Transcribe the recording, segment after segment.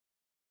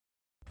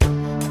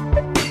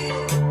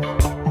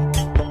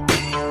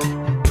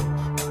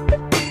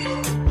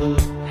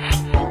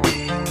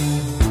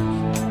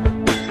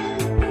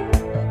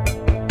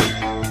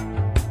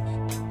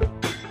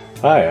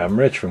Hi, I'm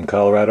Rich from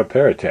Colorado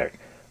Paratech,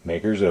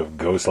 makers of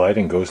Ghostlight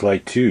and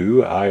Ghostlight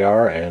 2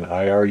 IR and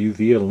IR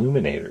UV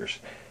illuminators.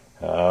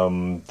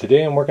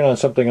 Today I'm working on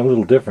something a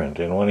little different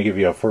and want to give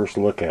you a first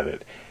look at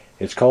it.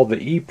 It's called the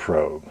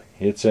E.Probe.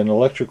 It's an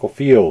electrical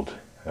field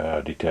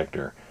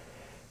detector.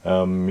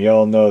 You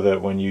all know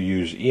that when you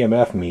use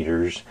EMF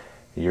meters,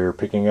 you're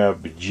picking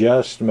up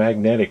just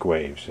magnetic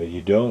waves. So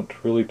you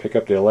don't really pick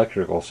up the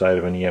electrical side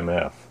of an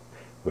EMF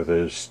with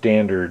a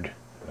standard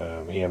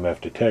EMF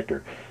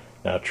detector.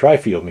 Now,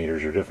 tri-field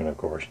meters are different, of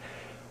course.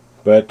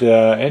 But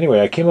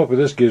anyway, I came up with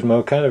this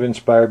gizmo kind of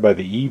inspired by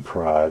the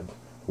E.Probe,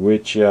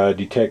 which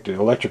detect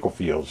electrical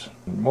fields,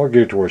 more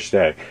geared towards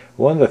static.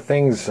 One of the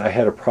things I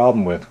had a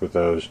problem with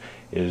those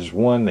is,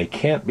 one, they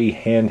can't be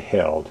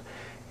handheld,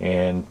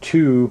 and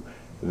two,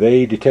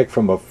 they detect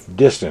from a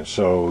distance,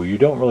 so you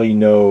don't really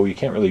know, you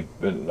can't really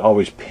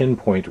always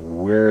pinpoint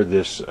where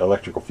this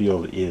electrical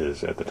field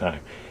is at the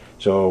time.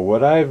 So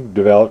what I've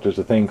developed is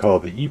a thing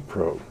called the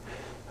E.Probe.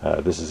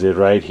 This is it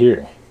right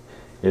here.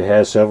 It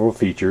has several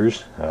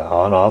features,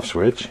 on-off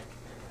switch.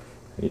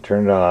 You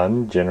turn it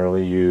on.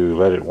 Generally you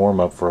let it warm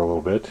up for a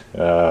little bit,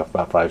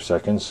 about 5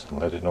 seconds, and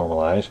let it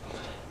normalize.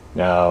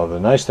 Now the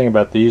nice thing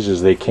about these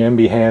is they can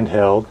be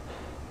handheld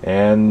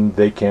and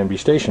they can be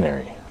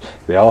stationary.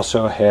 They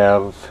also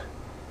have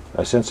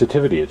a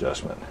sensitivity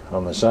adjustment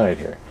on the side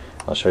here.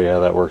 I'll show you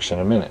how that works in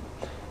a minute.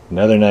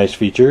 Another nice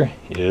feature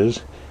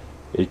is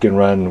it can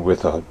run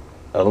with a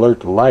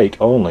alert light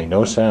only,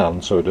 no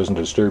sound, so it doesn't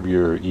disturb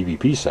your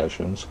EVP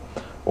sessions,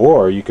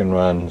 or you can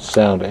run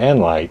sound and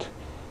light,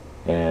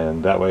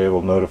 and that way it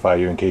will notify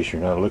you in case you're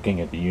not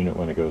looking at the unit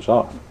when it goes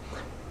off.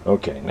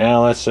 Okay,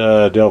 now let's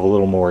delve a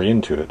little more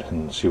into it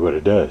and see what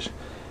it does.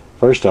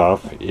 First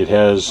off, it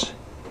has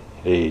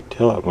a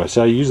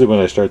so usually when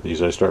I start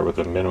these, I start with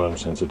the minimum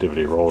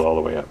sensitivity, roll it all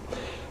the way up.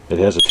 It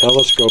has a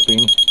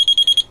telescoping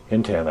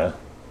antenna,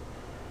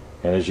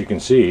 and as you can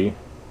see,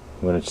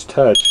 when it's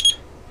touched,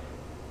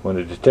 when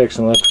it detects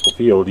an electrical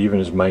field, even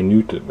as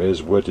minute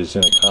as what is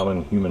in a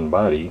common human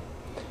body,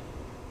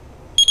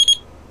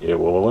 it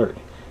will alert.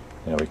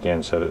 Now we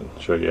can set it,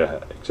 show you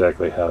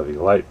exactly how the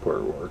light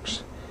port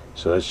works.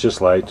 So that's just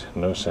light,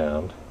 no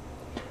sound.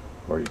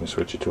 Or you can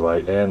switch it to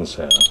light and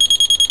sound.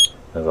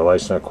 Now the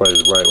light's not quite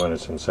as bright when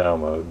it's in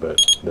sound mode, but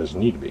it doesn't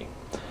need to be.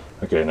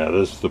 Okay, now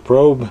the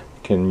probe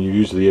can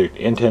use the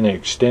antenna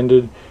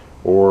extended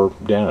or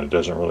down, it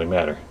doesn't really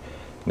matter.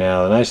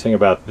 Now the nice thing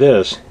about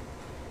this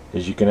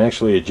is you can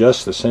actually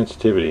adjust the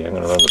sensitivity. I'm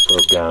going to run the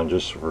probe down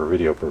just for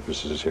video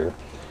purposes here.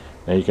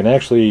 Now you can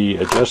actually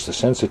adjust the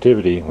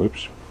sensitivity.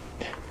 Whoops,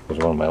 there's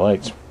one of my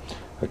lights.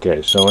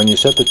 Okay, so when you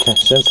set the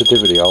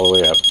sensitivity all the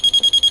way up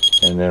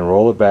and then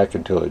roll it back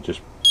until it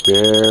just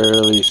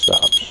barely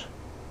stops.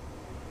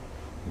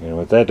 And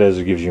what that does,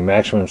 it gives you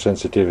maximum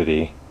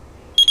sensitivity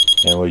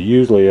and will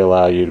usually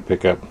allow you to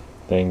pick up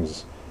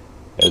things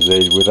as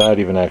they without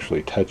even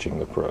actually touching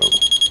the probe.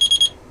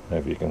 Now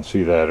if you can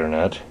see that or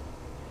not.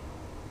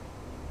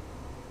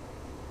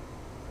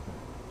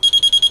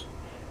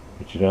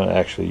 But you don't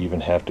actually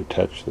even have to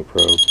touch the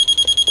probe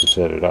to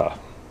set it off.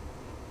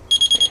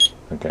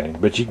 Okay,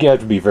 but you have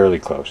to be fairly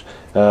close.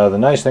 The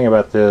nice thing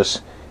about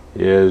this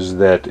is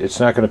that it's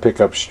not going to pick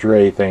up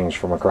stray things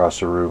from across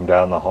the room,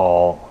 down the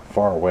hall,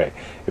 far away.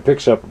 It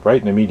picks up right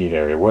in the immediate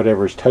area,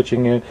 whatever's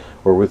touching it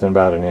or within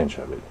about an inch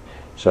of it.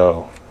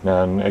 So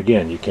now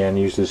again, you can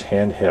use this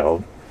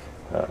handheld,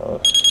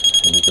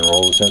 and you can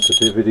roll the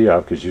sensitivity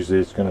up, because usually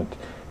it's going to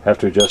have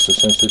to adjust the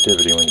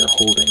sensitivity when you're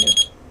holding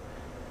it.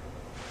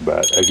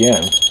 But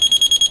again,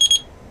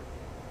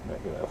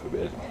 back it off a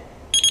bit.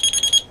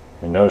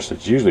 And notice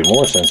it's usually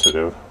more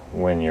sensitive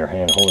when you're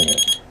hand holding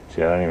it.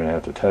 See, I don't even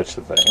have to touch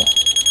the thing,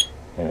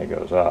 and it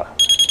goes off.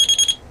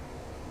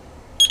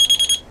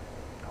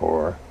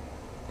 Or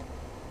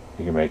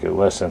you can make it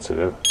less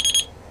sensitive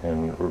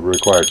and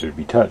require it to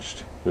be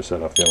touched to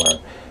set off the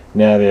alarm.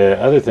 Now the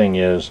other thing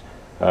is,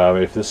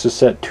 if this is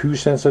set too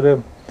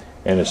sensitive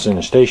and it's in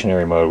a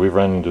stationary mode, we've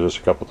run into this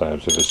a couple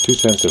times. If it's too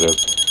sensitive,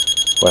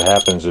 what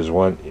happens is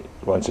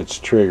once it's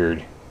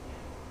triggered,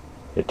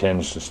 it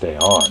tends to stay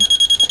on,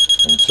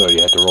 and so you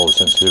have to roll the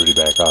sensitivity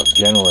back off.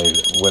 Generally,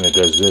 when it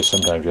does this,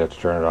 sometimes you have to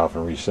turn it off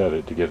and reset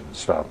it to get it to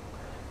stop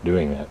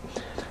doing that.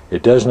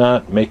 It does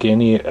not make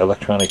any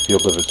electronic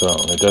field of its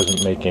own. It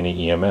doesn't make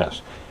any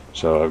EMS.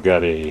 So I've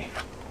got a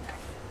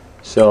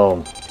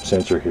cell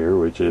sensor here,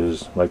 which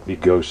is like the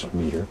ghost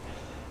meter,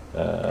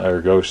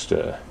 ghost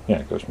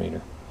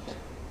meter.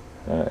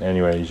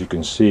 Anyway, as you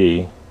can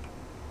see,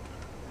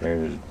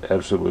 there's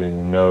absolutely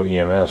no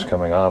EMS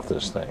coming off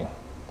this thing.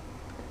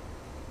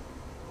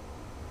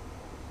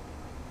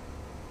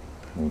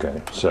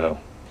 Okay, so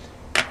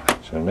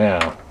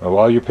now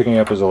all you're picking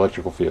up is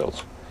electrical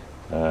fields.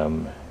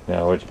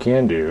 Now what you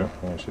can do,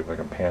 let me see if I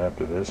can pan up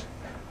to this.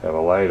 I have a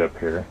light up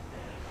here.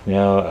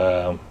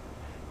 Now you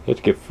have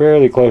to get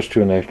fairly close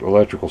to an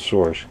electrical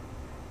source,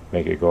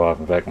 make it go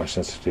off. In fact, my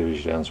sensitivity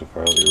is down so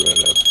far, I'll be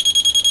right up.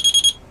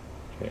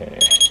 Okay.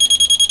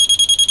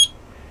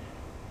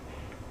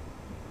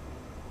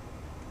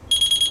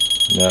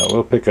 Now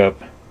we'll pick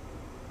up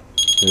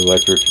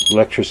the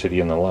electricity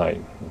in the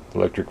light,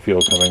 electric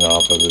field coming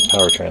off of the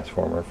power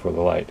transformer for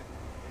the light.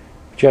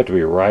 But you have to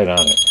be right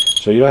on it.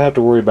 So you don't have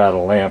to worry about a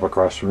lamp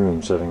across the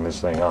room setting this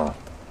thing off,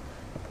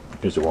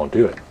 because it won't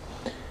do it.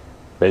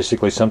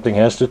 Basically, something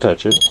has to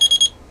touch it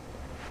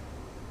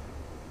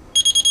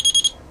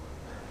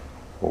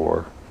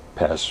or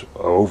pass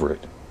over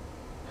it.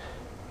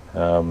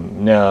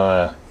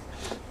 Now,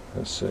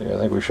 let's see, I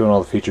think we've shown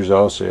all the features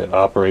also. It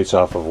operates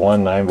off of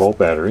one 9-volt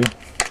battery,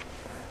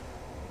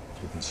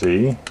 you can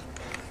see.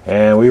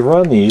 And we've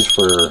run these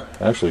for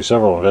actually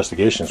several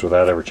investigations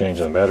without ever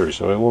changing the battery,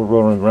 so it will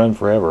run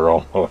forever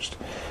almost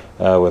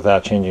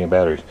without changing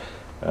batteries.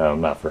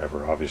 Not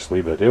forever,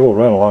 obviously, but it will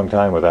run a long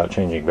time without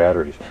changing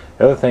batteries.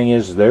 The other thing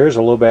is there is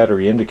a low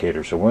battery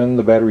indicator, so when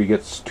the battery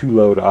gets too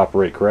low to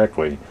operate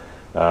correctly,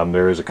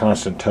 there is a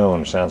constant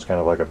tone. It sounds kind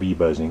of like a bee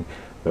buzzing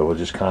that will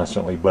just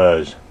constantly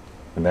buzz,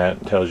 and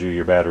that tells you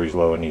your battery's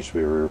low and needs to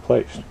be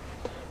replaced.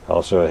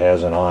 Also, it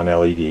has an on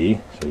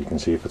LED, so you can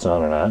see if it's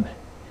on or not.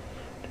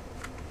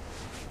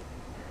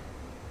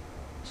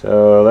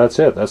 So that's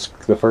it. That's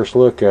the first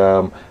look.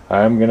 I'm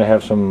going to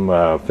have some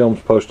films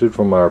posted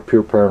from our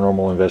pure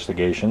paranormal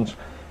investigations.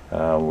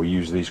 We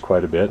use these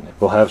quite a bit.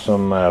 We'll have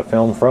some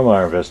film from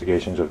our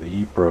investigations of the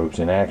E-probes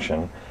in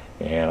action,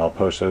 and I'll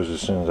post those as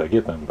soon as I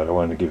get them. But I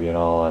wanted to give you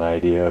all an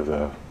idea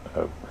of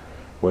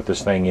what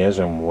this thing is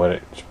and what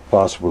it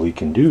possibly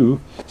can do.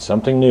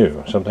 Something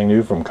new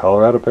from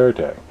Colorado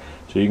Paratech.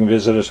 So you can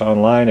visit us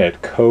online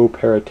at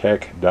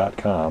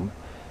coparatech.com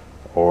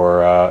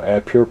or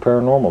at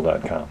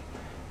pureparanormal.com.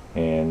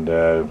 And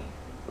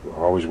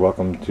always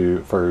welcome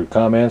for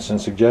comments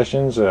and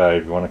suggestions.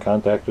 If you want to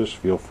contact us,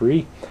 feel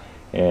free.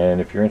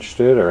 And if you're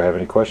interested or have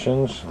any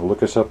questions,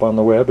 look us up on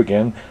the web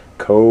again,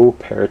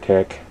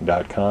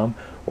 coparatech.com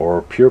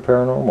or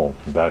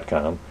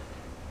pureparanormal.com.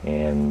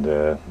 And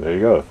there you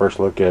go, the first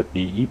look at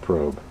the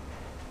E-probe.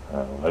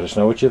 Let us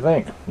know what you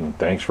think. And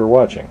thanks for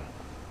watching.